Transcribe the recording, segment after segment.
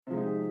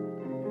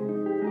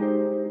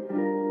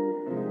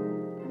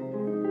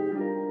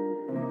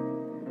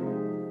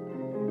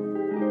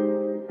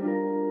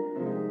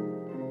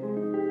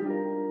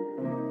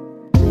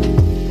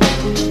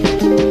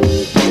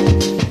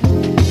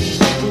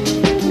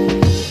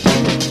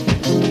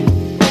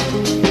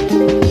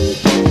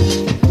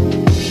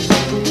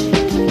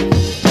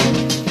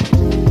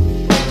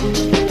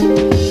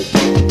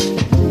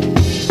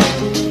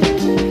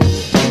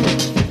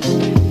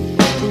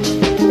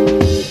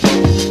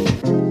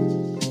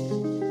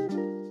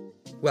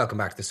Welcome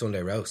back to the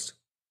Sunday Roast.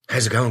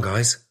 How's it going,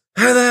 guys?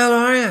 How the hell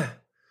are you?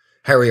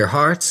 How are your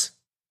hearts?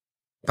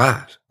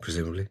 Bad,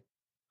 presumably.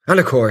 And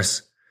of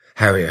course,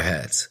 how are your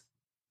heads?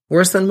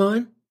 Worse than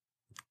mine?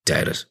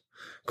 Doubt it.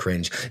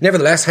 Cringe.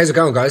 Nevertheless, how's it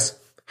going, guys?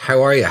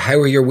 How are you? How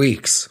are your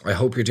weeks? I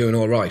hope you're doing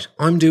all right.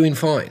 I'm doing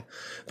fine.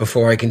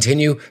 Before I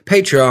continue,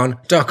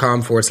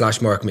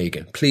 patreon.com/Mark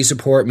Megan. Please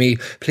support me.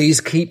 Please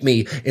keep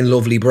me in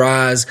lovely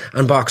bras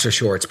and boxer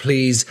shorts.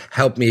 Please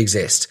help me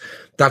exist.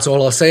 That's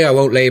all I'll say. I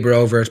won't labour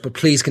over it, but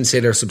please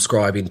consider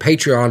subscribing.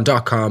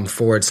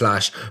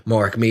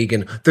 Patreon.com/Mark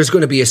Megan. There's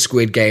going to be a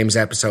Squid Games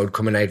episode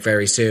coming out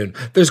very soon.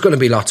 There's going to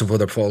be lots of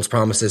other false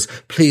promises.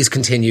 Please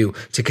continue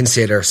to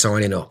consider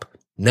signing up.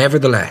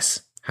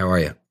 Nevertheless, how are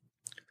you?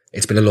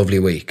 It's been a lovely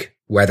week,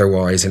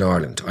 weather-wise in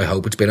Ireland. I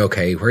hope it's been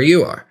okay where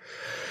you are.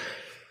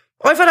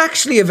 I've had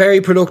actually a very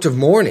productive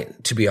morning,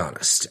 to be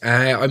honest.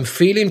 I'm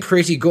feeling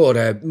pretty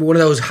good. One of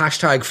those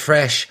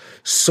 #fresh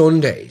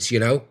Sundays, you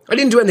know. I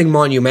didn't do anything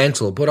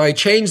monumental, but I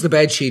changed the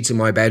bed sheets in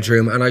my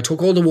bedroom and I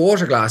took all the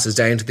water glasses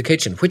down to the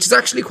kitchen, which is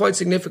actually quite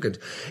significant.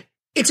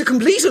 It's a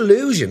complete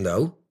illusion,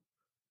 though.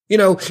 You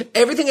know,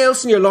 everything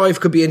else in your life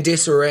could be in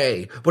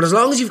disarray, but as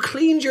long as you've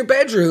cleaned your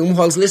bedroom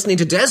whilst listening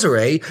to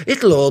Desiree,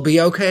 it'll all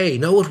be okay.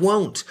 No, it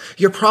won't.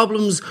 Your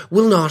problems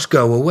will not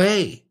go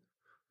away.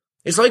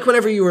 It's like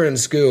whenever you were in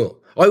school.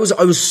 I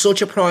was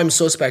such a prime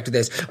suspect of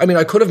this. I mean,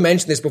 I could have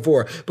mentioned this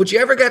before, but you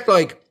ever get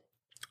like,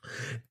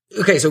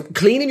 okay, so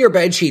cleaning your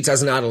bed sheets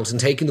as an adult and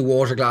taking the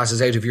water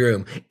glasses out of your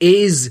room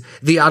is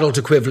the adult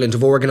equivalent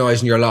of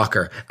organising your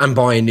locker and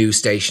buying new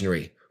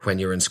stationery when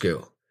you're in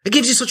school. It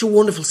gives you such a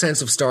wonderful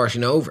sense of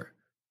starting over.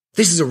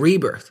 This is a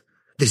rebirth.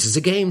 This is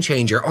a game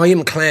changer. I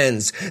am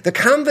cleansed. The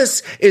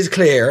canvas is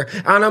clear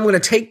and I'm going to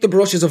take the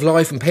brushes of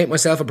life and paint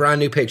myself a brand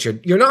new picture.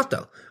 You're not,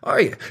 though, are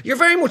you? You're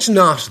very much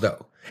not,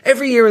 though.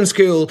 Every year in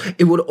school,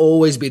 it would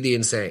always be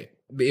the same.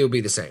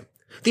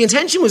 The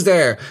intention was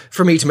there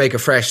for me to make a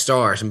fresh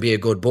start and be a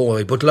good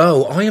boy, but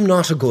lo, I am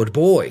not a good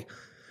boy.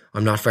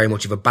 I'm not very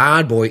much of a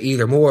bad boy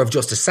either, more of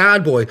just a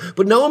sad boy,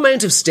 but no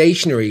amount of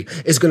stationery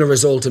is going to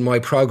result in my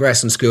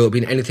progress in school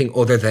being anything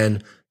other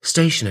than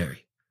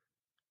stationary.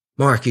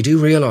 Mark, you do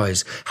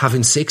realise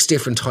having 6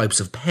 different types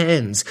of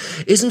pens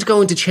isn't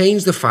going to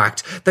change the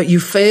fact that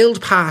you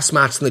failed past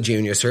maths in the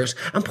junior cert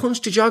and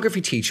punched a geography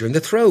teacher in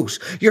the throat.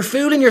 You're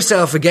fooling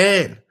yourself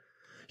again.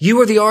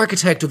 You are the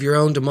architect of your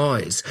own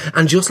demise,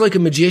 and just like a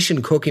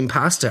magician cooking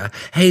pasta,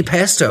 hey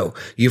pesto,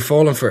 you've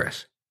fallen for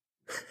it.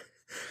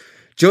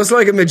 Just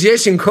like a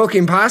magician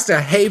cooking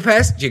pasta, hey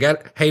pesto, do you get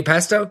it? Hey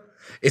pesto?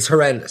 It's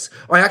horrendous.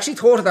 I actually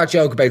thought of that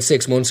joke about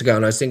 6 months ago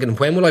and I was thinking,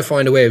 when will I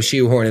find a way of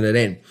shoehorning it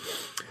in?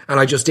 And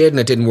I just did and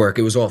it didn't work.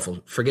 It was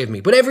awful. Forgive me.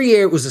 But every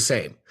year it was the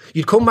same.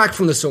 You'd come back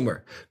from the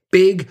summer,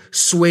 big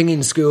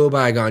swinging school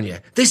bag on you.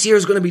 This year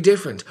is going to be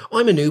different.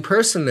 I'm a new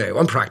person now.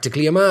 I'm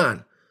practically a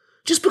man.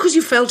 Just because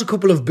you felt a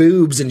couple of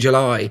boobs in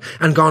July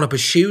and gone up a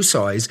shoe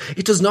size,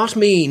 it does not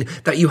mean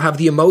that you have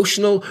the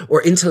emotional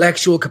or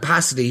intellectual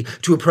capacity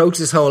to approach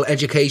this whole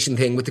education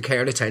thing with the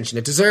care and attention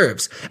it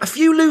deserves. A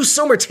few loose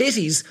summer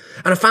titties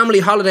and a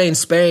family holiday in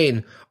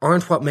Spain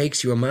aren't what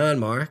makes you a man,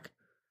 Mark.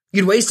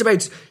 You'd waste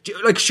about,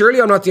 like,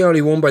 surely I'm not the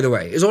only one, by the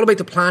way. It's all about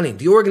the planning,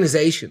 the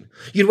organisation.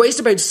 You'd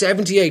waste about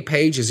 78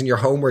 pages in your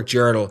homework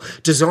journal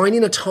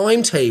designing a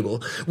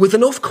timetable with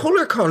enough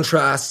colour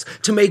contrasts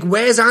to make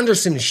Wes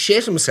Anderson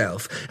shit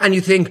himself. And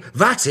you think,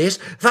 that's it,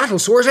 that'll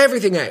sort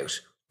everything out.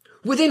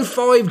 Within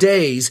 5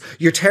 days,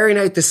 you're tearing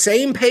out the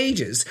same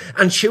pages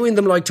and chewing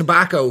them like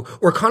tobacco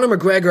or Conor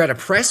McGregor at a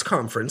press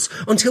conference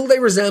until they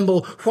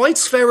resemble white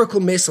spherical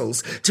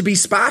missiles to be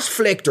spat,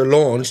 flicked or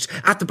launched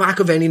at the back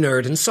of any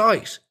nerd in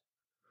sight.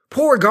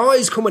 Poor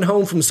guys coming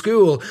home from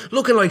school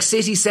looking like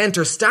city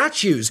centre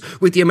statues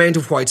with the amount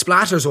of white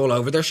splatters all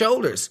over their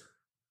shoulders.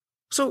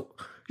 So,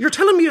 you're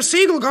telling me a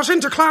seagull got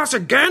into class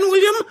again,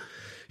 William?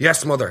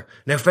 Yes, mother.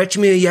 Now fetch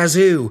me a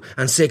yazoo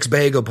and 6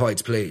 bagel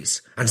bites,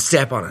 please. And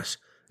step on it.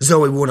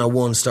 Zoe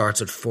 101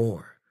 starts at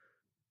 4.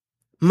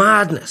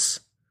 Madness.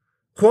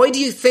 Why do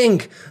you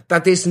think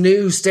that this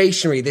new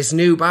stationery, this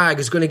new bag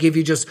is going to give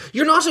you just...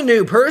 You're not a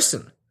new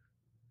person.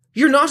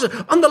 You're not...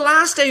 On the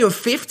last day of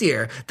 5th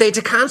year, they had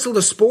to cancel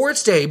the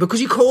sports day because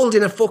you called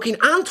in a fucking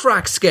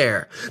anthrax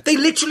scare. They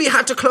literally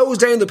had to close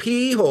down the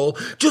PE hall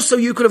just so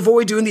you could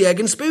avoid doing the egg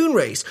and spoon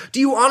race.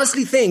 Do you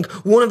honestly think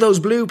one of those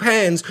blue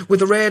pens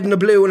with a red and a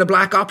blue and a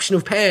black option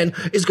of pen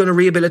is going to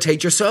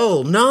rehabilitate your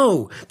soul?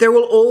 No. There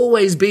will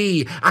always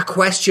be a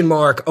question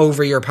mark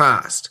over your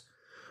past.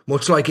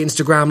 Much like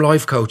Instagram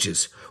life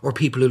coaches or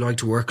people who like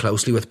to work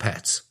closely with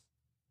pets.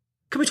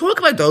 Can we talk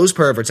about those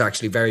perverts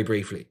actually very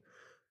briefly?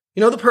 You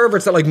know, the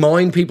perverts that like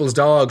mind people's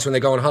dogs when they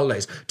go on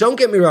holidays. Don't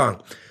get me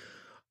wrong.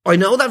 I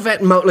know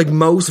that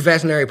most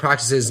veterinary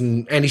practices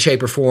in any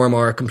shape or form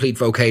are a complete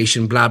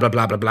vocation, blah, blah,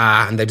 blah, blah,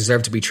 blah, and they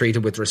deserve to be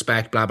treated with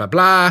respect, blah, blah,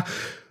 blah.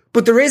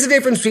 But there is a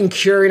difference between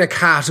curing a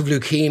cat of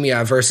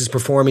leukemia versus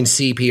performing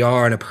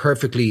CPR on a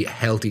perfectly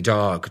healthy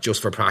dog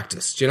just for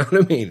practice. Do you know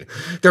what I mean?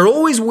 They're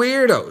always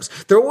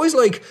weirdos. They're always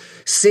like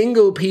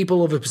single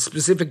people of a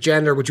specific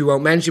gender, which you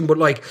won't mention, but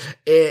like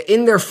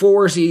in their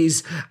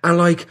 40s. And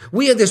like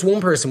we had this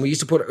one person we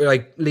used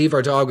to leave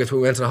our dog with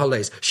when we went on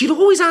holidays. She'd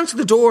always answer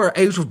the door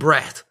out of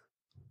breath.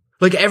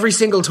 Like every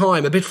single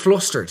time, a bit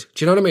flustered.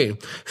 Do you know what I mean?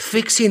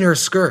 Fixing her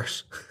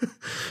skirt.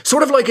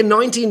 Sort of like a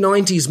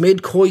 1990s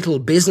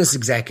mid-coital business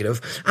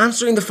executive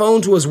answering the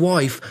phone to his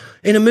wife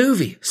in a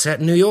movie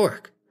set in New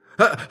York.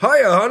 Hiya,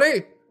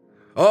 honey.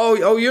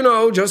 Oh, you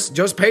know,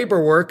 just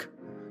paperwork.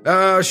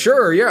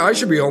 Sure, yeah, I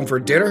should be home for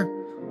dinner.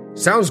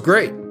 Sounds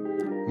great.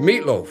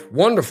 Meatloaf,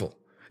 wonderful.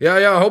 Yeah,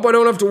 I hope I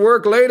don't have to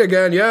work late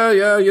again.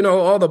 Yeah, you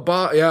know, all the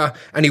yeah.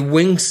 And he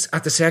winks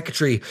at the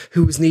secretary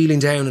who was kneeling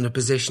down in a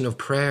position of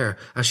prayer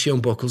as she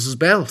unbuckles his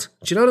belt.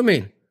 Do you know what I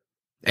mean?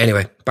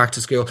 Anyway, back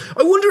to school.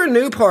 I wonder in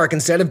New Park,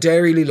 instead of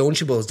Dairyly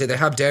Lunchables, did they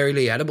have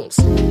Dairyly Edibles?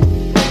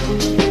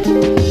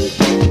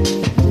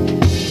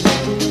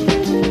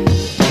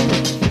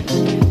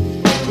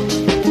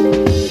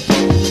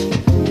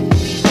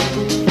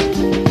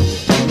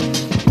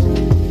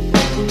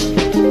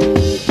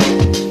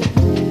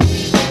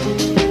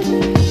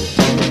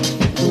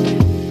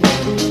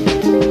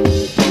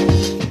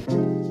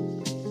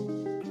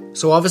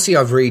 So obviously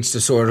I've reached a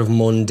sort of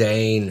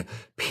mundane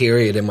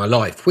period in my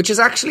life, which is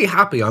actually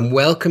happy. I'm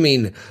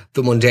welcoming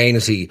the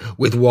mundanity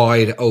with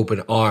wide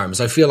open arms.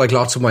 I feel like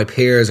lots of my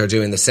peers are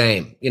doing the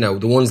same. You know,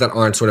 the ones that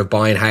aren't sort of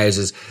buying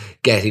houses,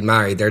 getting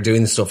married, they're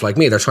doing stuff like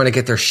me. They're trying to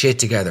get their shit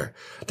together.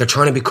 They're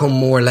trying to become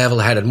more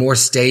level-headed, more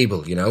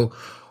stable, you know,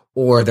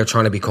 or they're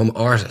trying to become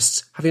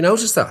artists. Have you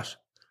noticed that?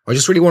 I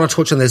just really want to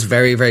touch on this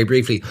very, very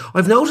briefly.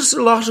 I've noticed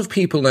a lot of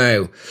people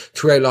now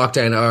throughout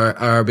lockdown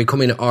are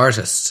becoming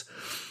artists,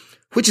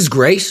 which is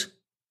great.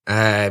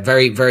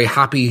 Very, very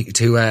happy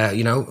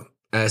to,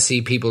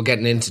 see people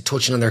getting into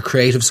touching on their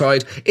creative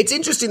side. It's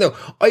interesting though.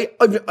 I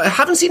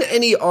haven't seen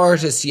any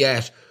artist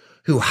yet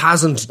who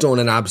hasn't done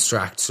an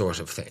abstract sort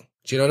of thing.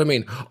 Do you know what I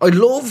mean? I'd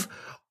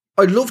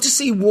love to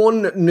see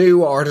one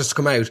new artist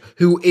come out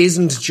who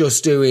isn't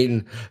just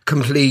doing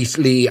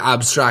completely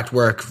abstract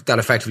work that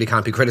effectively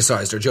can't be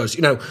criticised or judged.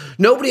 You know,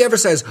 nobody ever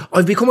says,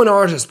 I've become an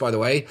artist, by the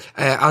way,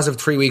 as of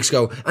 3 weeks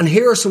ago, and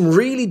here are some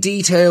really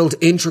detailed,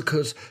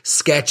 intricate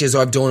sketches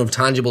I've done of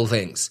tangible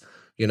things.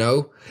 You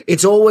know,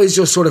 it's always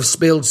just sort of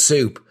spilled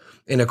soup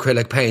in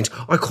acrylic paint.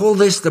 I call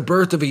this the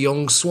birth of a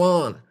young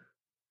swan.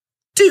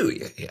 Do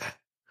you? Yeah.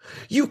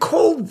 You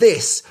call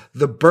this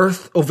the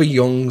birth of a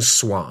young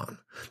swan.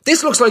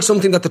 This looks like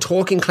something that the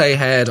talking clay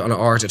head on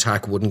Art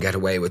Attack wouldn't get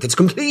away with. It's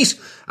complete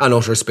and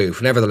utter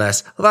spoof.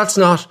 Nevertheless, that's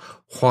not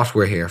what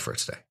we're here for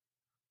today.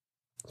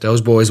 Those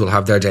boys will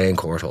have their day in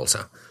court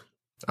also,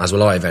 as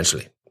will I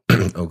eventually.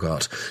 Oh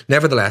God.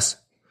 Nevertheless,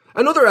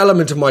 another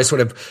element of my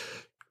sort of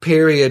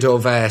period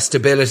of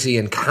stability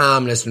and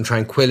calmness and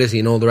tranquility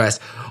and all the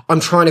rest, I'm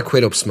trying to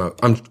quit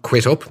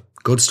up,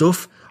 good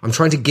stuff. I'm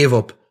trying to give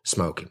up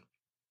smoking,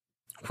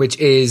 which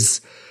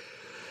is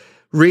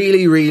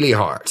really, really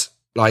hard.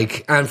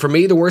 And for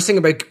me, the worst thing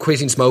about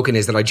quitting smoking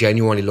is that I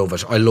genuinely love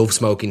it. I love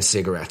smoking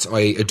cigarettes. I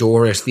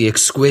adore it. The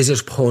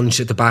exquisite punch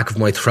at the back of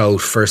my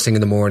throat first thing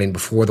in the morning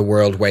before the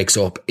world wakes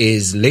up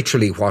is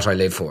literally what I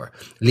live for.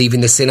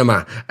 Leaving the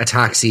cinema, a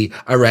taxi,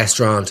 a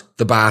restaurant,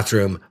 the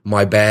bathroom,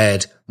 my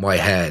bed, my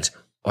head.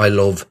 I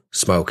love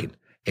smoking.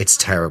 It's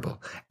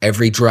terrible.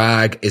 Every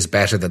drag is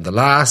better than the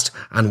last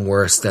and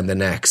worse than the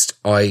next.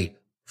 I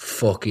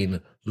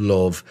fucking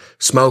love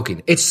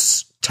smoking.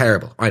 It's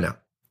terrible. I know.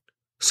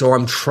 So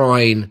I'm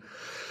trying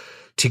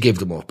to give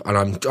them up.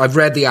 And I've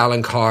read the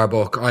Alan Carr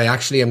book. I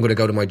actually am going to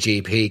go to my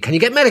GP. Can you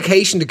get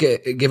medication to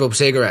give up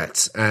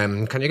cigarettes?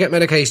 Can you get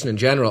medication in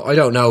general? I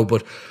don't know,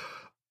 but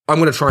I'm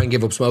going to try and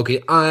give up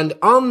smoking. And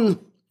on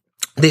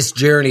this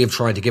journey of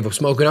trying to give up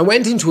smoking, I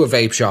went into a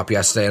vape shop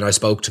yesterday and I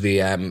spoke to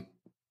the,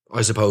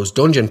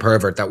 dungeon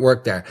pervert that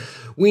worked there.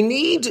 We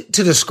need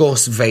to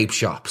discuss vape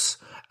shops.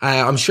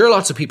 I'm sure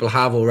lots of people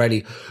have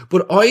already,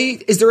 but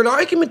is there an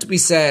argument to be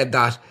said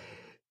that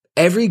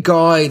every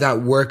guy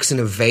that works in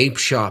a vape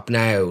shop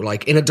now,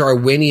 like in a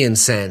Darwinian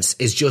sense,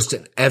 is just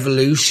an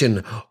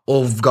evolution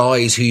of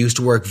guys who used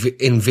to work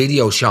in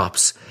video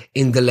shops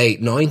in the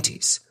late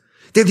 90s.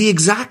 They're the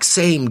exact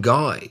same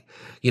guy.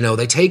 You know,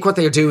 they take what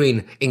they're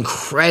doing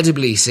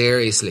incredibly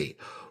seriously,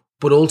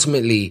 but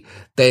ultimately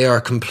they are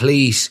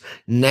complete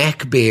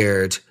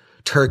neckbeard,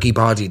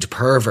 turkey-bodied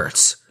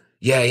perverts.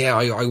 Yeah,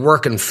 I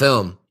work in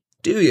film.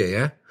 Do you,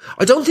 yeah?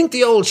 I don't think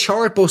the old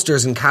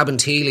Chartbusters in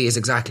Cabinteely is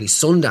exactly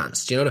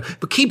Sundance, do you know?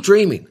 But keep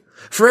dreaming.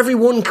 For every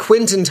one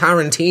Quentin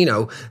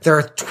Tarantino, there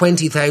are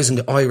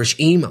 20,000 Irish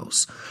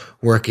emos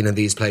working in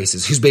these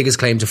places, whose biggest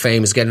claim to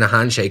fame is getting a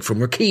handshake from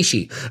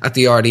Rikishi at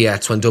the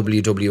RDX when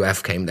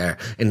WWF came there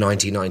in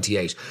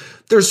 1998.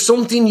 There's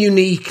something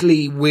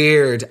uniquely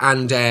weird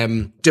and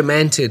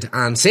demented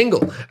and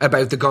single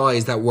about the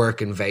guys that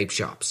work in vape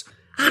shops.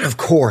 And of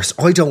course,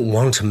 I don't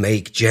want to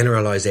make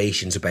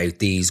generalizations about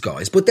these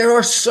guys, but there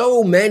are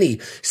so many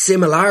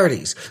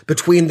similarities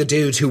between the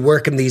dudes who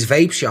work in these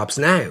vape shops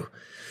now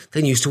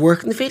than used to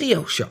work in the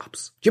video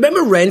shops. Do you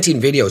remember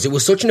renting videos? It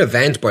was such an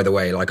event, by the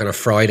way, like on a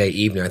Friday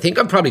evening. I think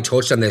I've probably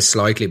touched on this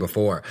slightly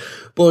before,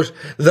 but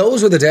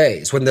those were the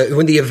days when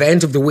the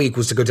event of the week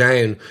was to go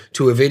down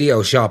to a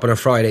video shop on a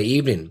Friday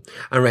evening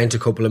and rent a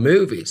couple of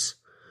movies.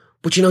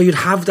 But you'd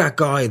have that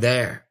guy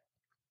there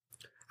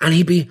and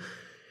he'd be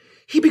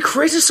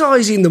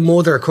criticising the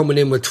mother coming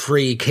in with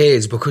 3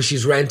 kids because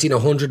she's renting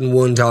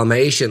 101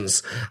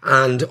 Dalmatians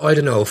and, I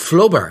don't know,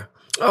 Flubber.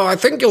 Oh, I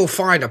think you'll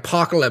find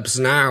Apocalypse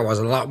Now has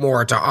a lot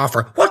more to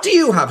offer. What do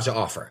you have to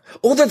offer?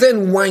 Other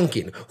than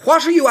wanking,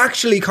 what are you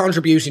actually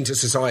contributing to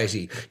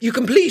society? You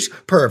complete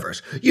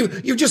pervert.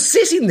 You're just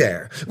sitting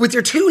there with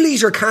your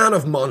 2-litre can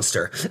of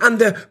Monster and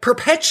the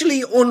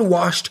perpetually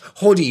unwashed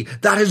hoodie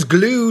that is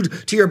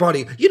glued to your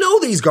body. You know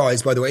these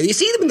guys, by the way. You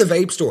see them in the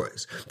vape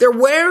stores. They're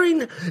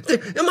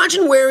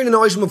imagine wearing an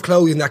item of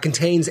clothing that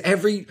contains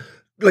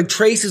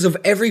traces of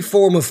every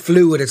form of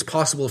fluid it's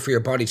possible for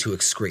your body to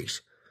excrete.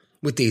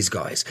 With these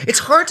guys, it's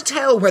hard to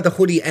tell where the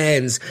hoodie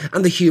ends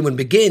and the human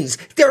begins.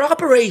 They're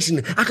operating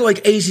at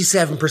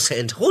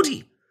 87%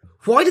 hoodie.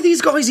 Why do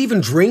these guys even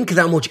drink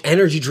that much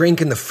energy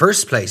drink in the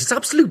first place? It's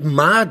absolute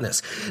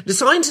madness. The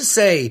scientists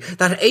say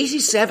that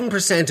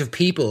 87% of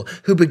people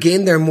who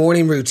begin their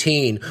morning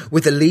routine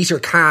with a litre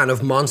can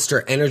of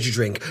Monster energy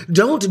drink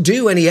don't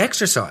do any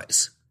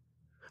exercise.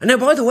 And now,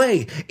 by the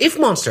way, if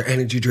Monster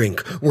Energy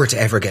Drink were to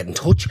ever get in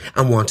touch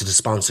and wanted to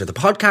sponsor the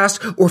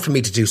podcast or for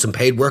me to do some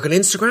paid work on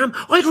Instagram,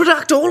 I'd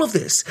redact all of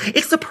this.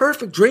 It's the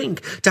perfect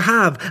drink to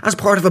have as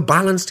part of a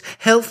balanced,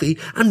 healthy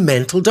and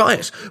mental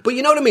diet. But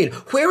you know what I mean?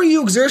 Where are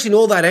you exerting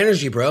all that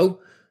energy, bro?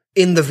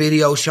 In the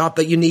video shop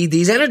that you need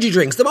these energy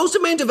drinks. The most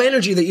amount of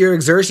energy that you're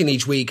exerting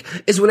each week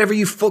is whenever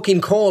you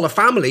fucking call a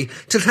family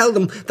to tell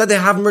them that they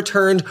haven't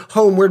returned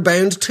homeward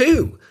bound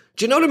too.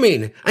 Do you know what I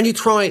mean? And you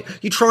try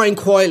and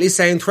quietly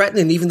sound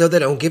threatening even though they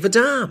don't give a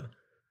damn.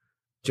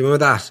 Do you remember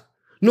that?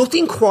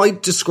 Nothing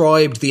quite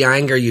described the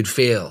anger you'd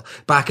feel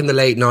back in the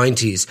late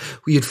 90s,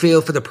 where you'd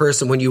feel for the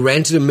person when you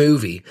rented a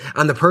movie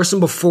and the person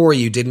before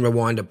you didn't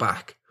rewind it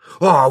back.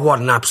 Oh, what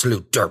an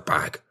absolute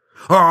dirtbag.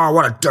 Oh,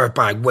 what a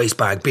dirtbag,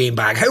 wastebag,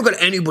 beanbag. How could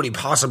anybody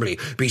possibly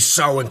be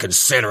so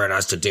inconsiderate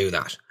as to do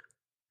that?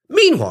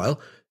 Meanwhile,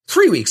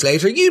 3 weeks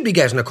later, you'd be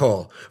getting a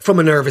call from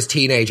a nervous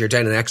teenager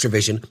down in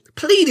Extravision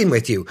pleading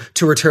with you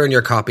to return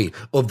your copy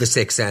of The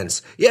Sixth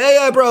Sense.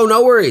 Yeah, bro,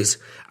 no worries.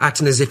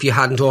 Acting as if you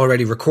hadn't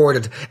already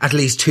recorded at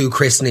least 2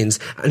 christenings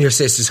and your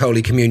sister's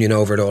Holy Communion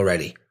over it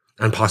already.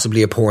 And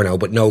possibly a porno,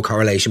 but no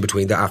correlation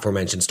between the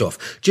aforementioned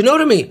stuff. Do you know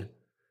what I mean?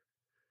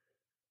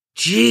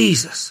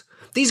 Jesus.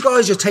 These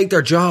guys just take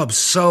their jobs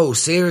so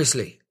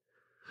seriously.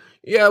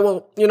 Yeah,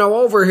 well,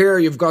 over here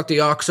you've got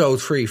the OXO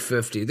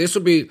 350. This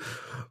would be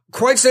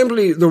quite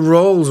simply the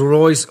Rolls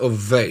Royce of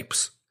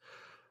vapes.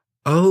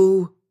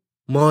 Oh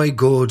my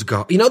good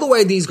God. You know the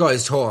way these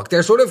guys talk?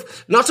 They're sort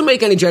of, not to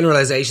make any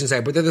generalizations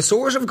out, but they're the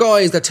sort of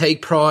guys that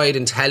take pride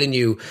in telling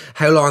you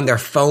how long their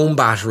phone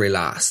battery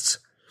lasts.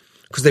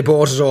 Because they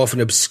bought it off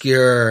an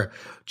obscure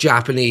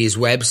Japanese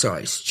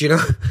website. Do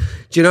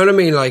you know what I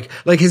mean?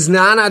 Like his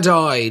nana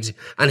died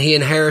and he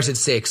inherited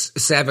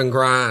 7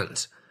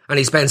 grand. And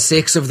he spent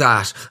 6 of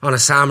that on a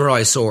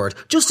samurai sword,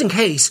 just in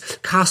case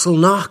Castle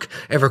Knock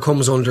ever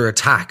comes under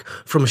attack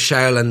from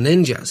Shaolin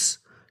ninjas.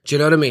 Do you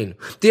know what I mean?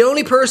 The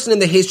only person in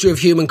the history of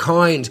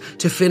humankind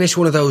to finish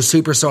one of those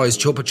supersized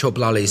Chupa Chup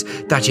lollies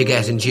that you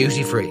get in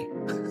duty free.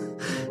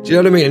 Do you know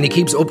what I mean? And he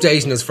keeps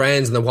updating his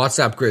friends in the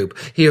WhatsApp group.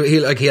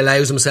 He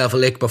allows himself a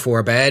lick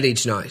before bed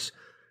each night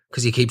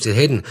because he keeps it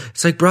hidden.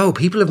 It's like, bro,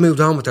 people have moved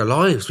on with their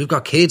lives. We've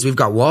got kids. We've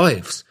got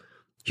wives.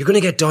 You're going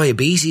to get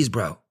diabetes,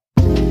 bro.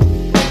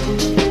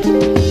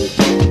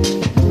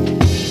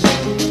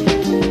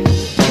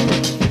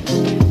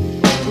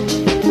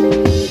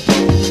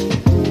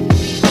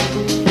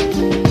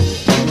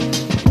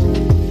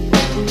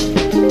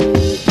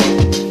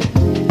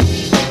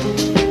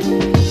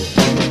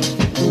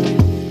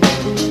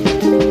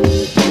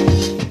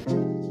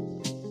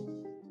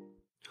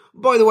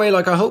 By the way,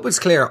 I hope it's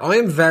clear, I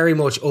am very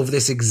much of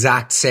this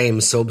exact same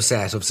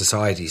subset of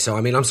society. So,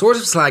 I'm sort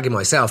of slagging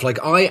myself.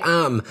 I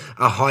am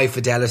a High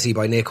Fidelity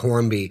by Nick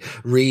Hornby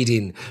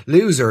reading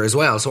loser as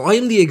well. So I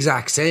am the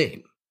exact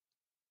same.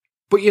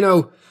 But,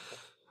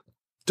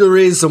 there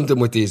is something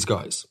with these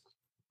guys.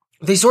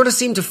 They sort of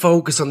seem to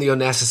focus on the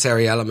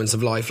unnecessary elements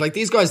of life.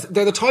 These guys,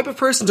 they're the type of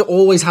person to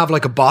always have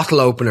a bottle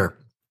opener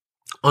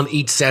on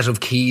each set of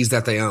keys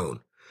that they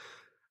own.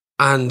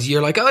 And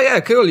you're like, oh yeah,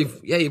 cool.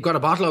 You've got a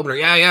bottle opener.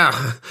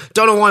 Yeah.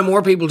 Don't know why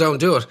more people don't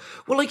do it.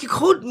 Well, we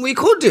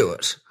could do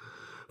it.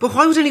 But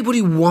why would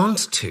anybody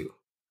want to?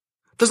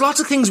 There's lots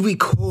of things we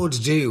could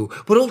do,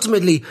 but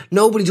ultimately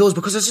nobody does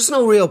because there's just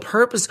no real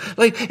purpose.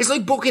 It's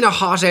like booking a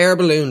hot air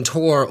balloon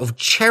tour of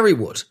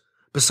Cherrywood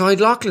beside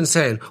Lachlan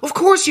saying, of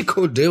course you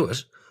could do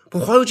it,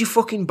 but why would you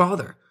fucking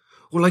bother?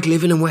 Or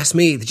living in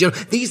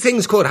Westmeath. These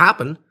things could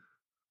happen,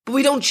 but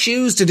we don't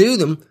choose to do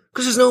them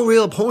because there's no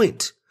real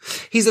point.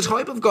 He's the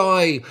type of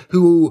guy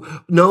who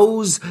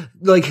knows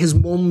like his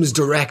mum's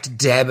direct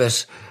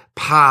debit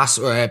pass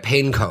or a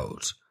PIN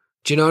code.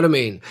 Do you know what I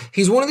mean?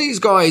 He's one of these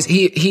guys,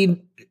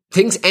 he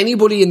thinks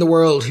anybody in the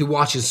world who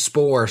watches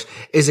sport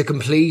is a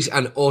complete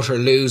and utter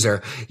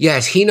loser.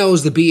 Yet he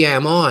knows the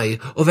BMI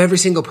of every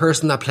single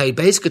person that played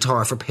bass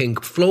guitar for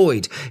Pink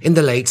Floyd in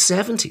the late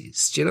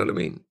 70s. Do you know what I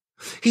mean?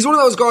 He's one of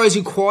those guys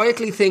who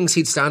quietly thinks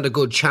he'd stand a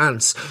good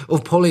chance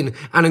of pulling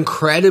an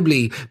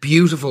incredibly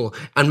beautiful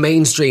and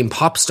mainstream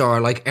pop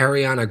star like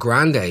Ariana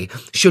Grande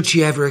should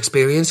she ever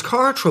experience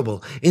car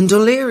trouble in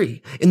Dún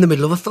Laoghaire in the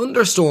middle of a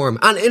thunderstorm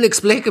and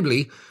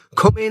inexplicably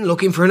come in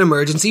looking for an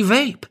emergency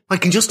vape. I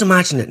can just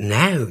imagine it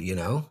now, you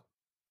know.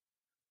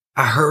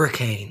 A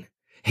hurricane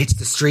hits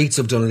the streets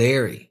of Dún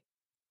Laoghaire.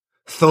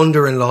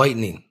 Thunder and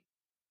lightning.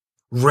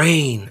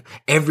 Rain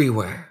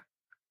everywhere.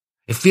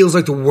 It feels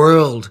like the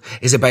world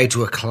is about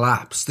to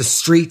collapse. The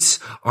streets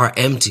are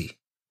empty.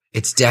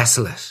 It's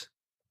desolate.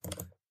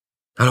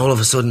 And all of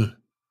a sudden,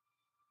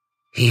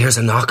 he hears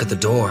a knock at the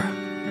door.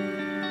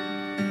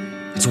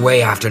 It's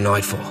way after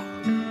nightfall.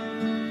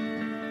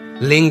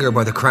 Linger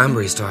by the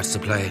Cranberry starts to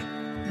play.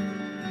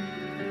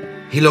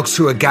 He looks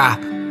through a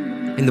gap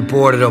in the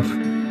boarded up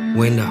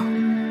window.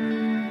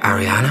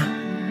 Ariana?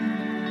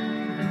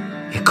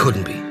 It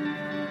couldn't be.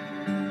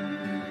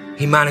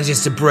 He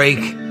manages to break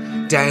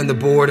down the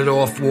boarded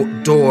off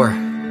door,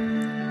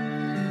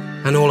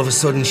 and all of a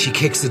sudden she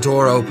kicks the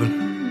door open,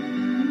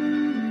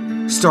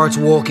 starts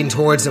walking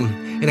towards him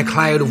in a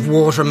cloud of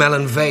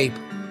watermelon vape.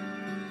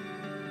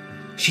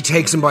 She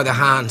takes him by the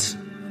hand,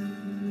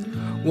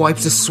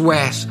 wipes the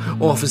sweat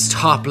off his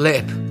top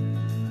lip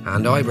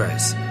and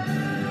eyebrows,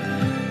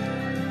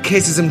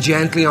 kisses him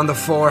gently on the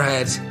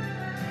forehead,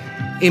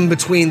 in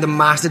between the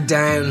matted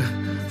down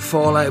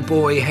Fall Out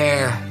Boy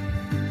hair,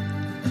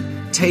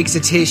 takes a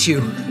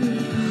tissue,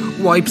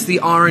 wipes the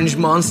orange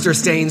monster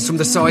stains from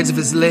the sides of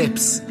his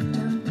lips.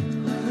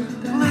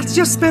 Let's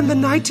just spend the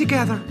night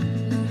together,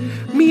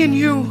 me and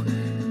you,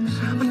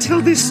 until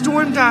this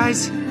storm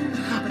dies.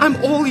 I'm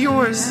all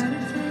yours.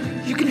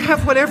 You can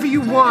have whatever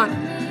you want.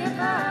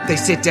 They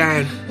sit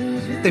down.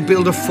 They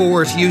build a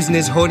fort using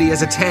his hoodie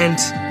as a tent.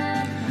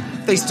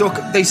 They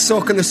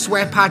suck in the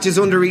sweat patches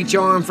under each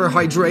arm for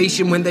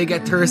hydration when they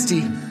get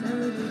thirsty.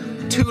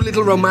 Two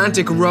little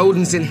romantic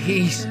rodents in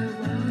heat.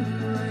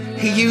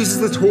 He uses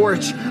the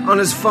torch on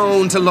his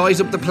phone to light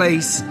up the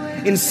place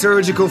in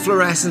surgical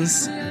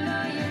fluorescence.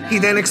 He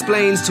then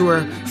explains to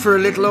her for a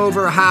little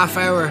over a half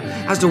hour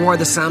as to why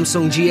the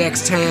Samsung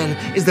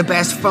GX10 is the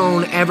best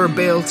phone ever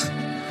built.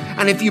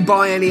 And if you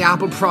buy any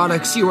Apple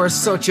products, you are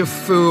such a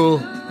fool.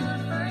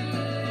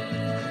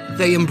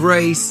 They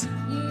embrace.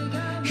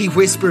 He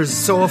whispers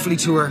softly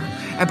to her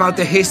about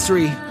the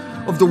history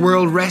of the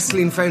World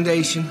Wrestling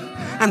Foundation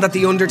and that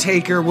The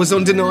Undertaker was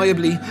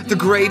undeniably the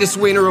greatest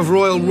winner of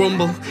Royal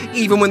Rumble,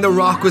 even when The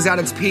Rock was at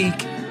its peak.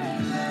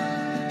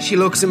 She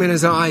looks him in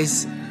his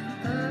eyes.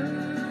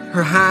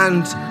 Her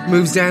hand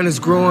moves down his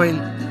groin.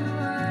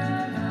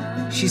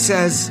 She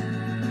says,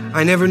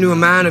 I never knew a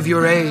man of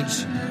your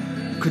age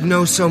could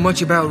know so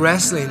much about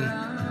wrestling.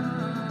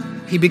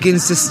 He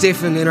begins to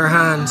stiffen in her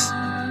hand.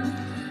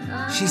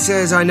 She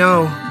says, I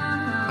know.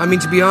 I mean,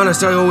 to be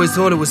honest, I always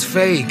thought it was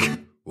fake.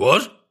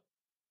 What?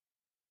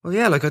 Well,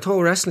 yeah, like I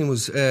thought wrestling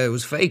was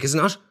fake,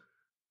 isn't it?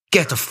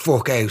 Get the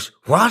fuck out.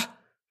 What?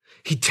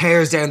 He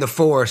tears down the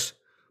fort.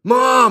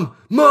 Mom!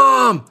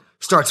 Mom!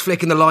 Starts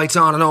flicking the lights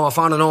on and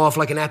off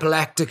like an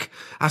epileptic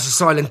at a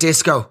silent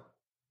disco.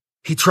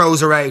 He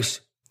throws her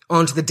out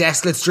onto the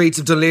desolate streets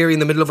of Dún Laoghaire in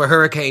the middle of a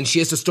hurricane. She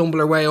has to stumble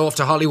her way off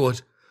to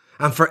Hollywood.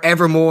 And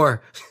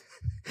forevermore,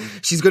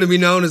 she's going to be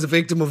known as a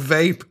victim of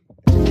vape.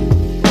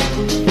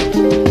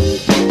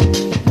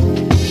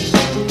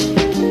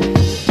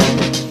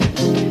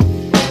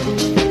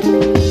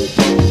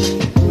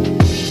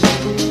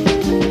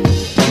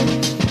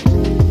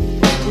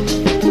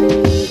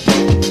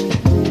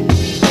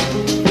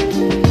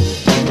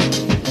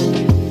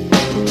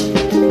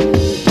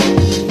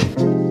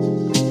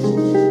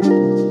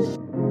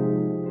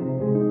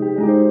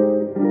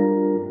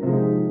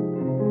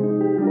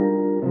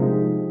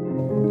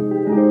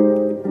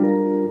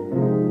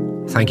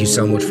 Thank you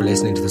so much for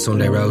listening to the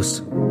Sunday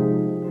Roast.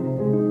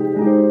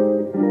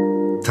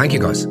 Thank you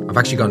guys. I've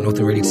actually got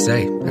nothing really to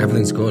say.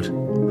 Everything's good.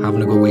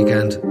 Having a good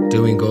weekend.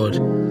 Doing good.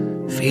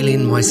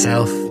 Feeling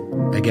myself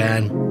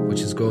again,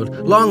 which is good.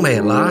 Long may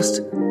it last.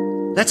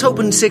 Let's hope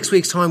in 6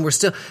 weeks' time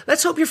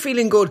let's hope you're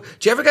feeling good.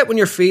 Do you ever get when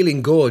you're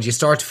feeling good, you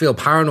start to feel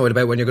paranoid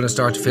about when you're going to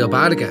start to feel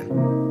bad again?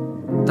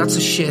 That's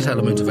a shit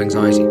element of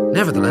anxiety.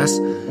 Nevertheless,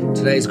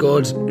 today's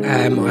good.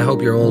 I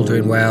hope you're all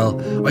doing well.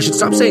 I should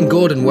stop saying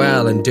good and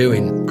well and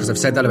doing, because I've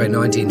said that about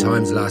 19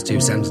 times the last 2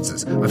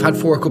 sentences. I've had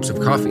 4 cups of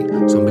coffee,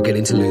 so I'm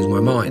beginning to lose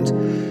my mind.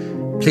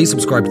 Please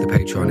subscribe to the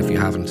Patreon if you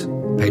haven't.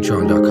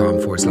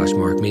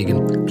 Patreon.com/Mark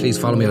Megan. Please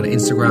follow me on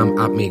Instagram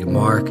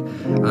 @MeganMark.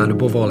 And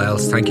above all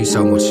else, thank you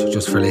so much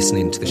just for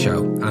listening to the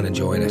show and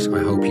enjoying it. I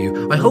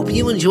hope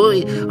you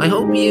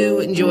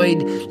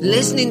enjoyed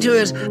listening to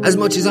it as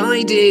much as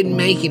I did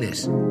making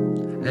it.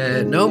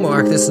 No,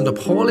 Mark, this is an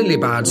appallingly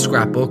bad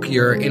scrapbook.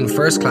 You're in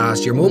first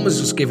class. Your mum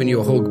was just giving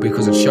you a hug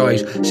because it's shite.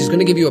 She's going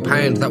to give you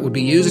 £1 that would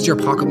be used as your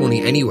pocket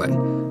money anyway.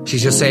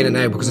 She's just saying it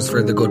now because it's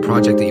for the good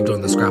project that you've done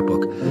in the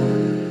scrapbook.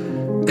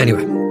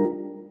 Anyway,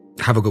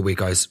 have a good week,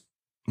 guys.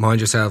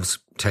 Mind yourselves,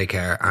 take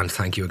care, and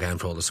thank you again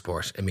for all the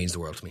support. It means the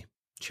world to me.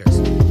 Cheers.